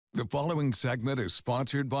The following segment is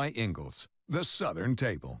sponsored by Ingles, the Southern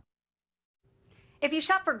Table. If you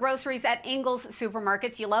shop for groceries at Ingles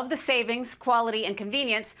supermarkets, you love the savings, quality, and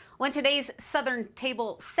convenience. Well, in today's Southern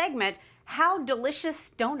Table segment, how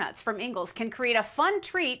delicious donuts from Ingles can create a fun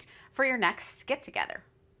treat for your next get-together.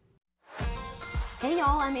 Hey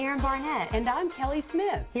y'all, I'm Erin Barnett. And I'm Kelly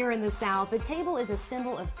Smith. Here in the South, the table is a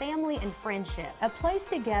symbol of family and friendship. A place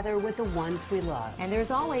to gather with the ones we love. And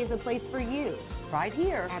there's always a place for you. Right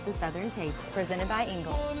here at the Southern Table, presented by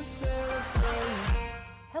Ingles.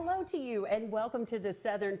 Hello to you and welcome to the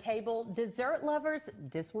Southern Table. Dessert lovers,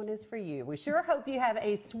 this one is for you. We sure hope you have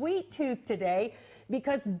a sweet tooth today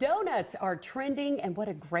because donuts are trending, and what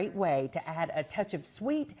a great way to add a touch of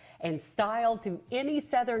sweet and style to any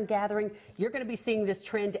Southern gathering. You're going to be seeing this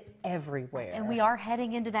trend everywhere. And we are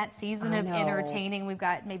heading into that season of entertaining. We've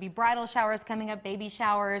got maybe bridal showers coming up, baby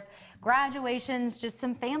showers, graduations, just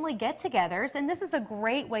some family get-togethers, and this is a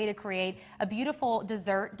great way to create a beautiful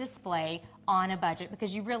dessert display on a budget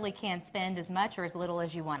because you really can spend as much or as little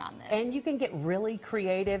as you want on this. And you can get really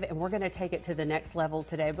creative, and we're going to take it to the next level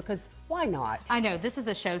today because why not? I know, this is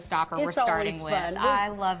a showstopper we're starting with. I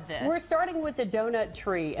love this. We're starting with the donut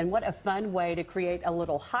tree, and what a fun way to create a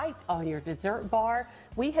little height on your dessert bar.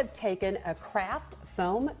 We have taken a craft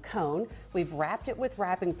foam cone. We've wrapped it with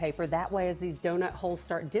wrapping paper. That way, as these donut holes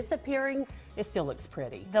start disappearing, it still looks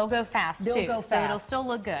pretty. They'll go fast too, so it'll still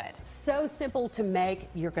look good. So simple to make.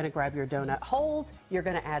 You're going to grab your donut holes. You're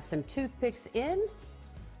going to add some toothpicks in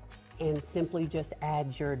and simply just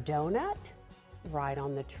add your donut right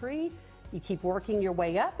on the tree. You keep working your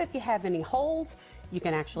way up. If you have any holes, you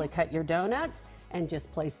can actually cut your donuts and just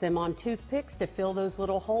place them on toothpicks to fill those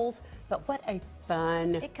little holes. But what a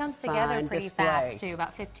fun, it comes together pretty fast too,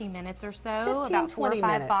 about 15 minutes or so, about 4 or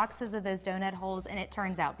 5 boxes of those donut holes, and it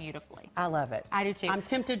turns out beautifully. I love it. I do too. I'm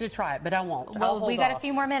tempted to try it, but I won't. Well, we got a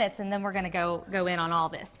few more minutes and then we're going to go in on all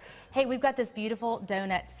this. Hey, we've got this beautiful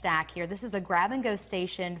donut stack here. This is a grab-and-go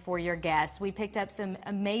station for your guests. We picked up some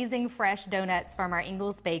amazing fresh donuts from our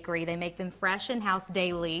Ingles Bakery. They make them fresh in-house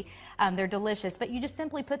daily. They're delicious, but you just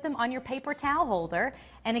simply put them on your paper towel holder.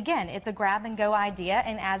 And again, it's a grab-and-go idea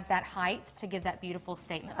and adds that height to give that beautiful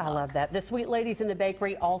statement look. I love that. The sweet ladies in the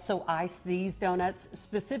bakery also iced these donuts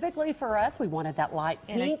specifically for us. We wanted that light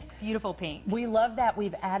pink. Beautiful pink. We love that.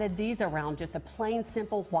 We've added these around just a plain,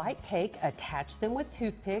 simple white cake. Attach them with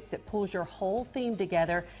toothpicks. It pulls your whole theme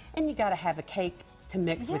together, and you got to have a cake to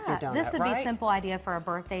mix with your donut, this would right? be a simple idea for a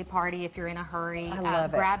birthday party if you're in a hurry. I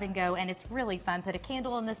love it. Grab and go, and it's really fun. Put a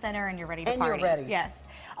candle in the center and you're ready to party. And you're ready. Yes.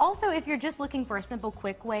 Also, if you're just looking for a simple,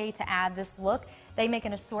 quick way to add this look, they make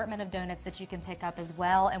an assortment of donuts that you can pick up as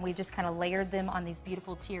well, and we just kind of layered them on these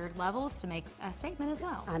beautiful tiered levels to make a statement as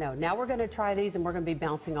well. I know. Now we're going to try these, and we're going to be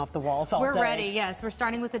bouncing off the walls all day. We're ready, yes. We're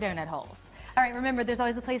starting with the donut holes. All right, remember, there's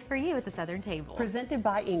always a place for you at the Southern Table. Presented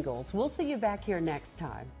by Ingles. We'll see you back here next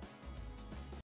time.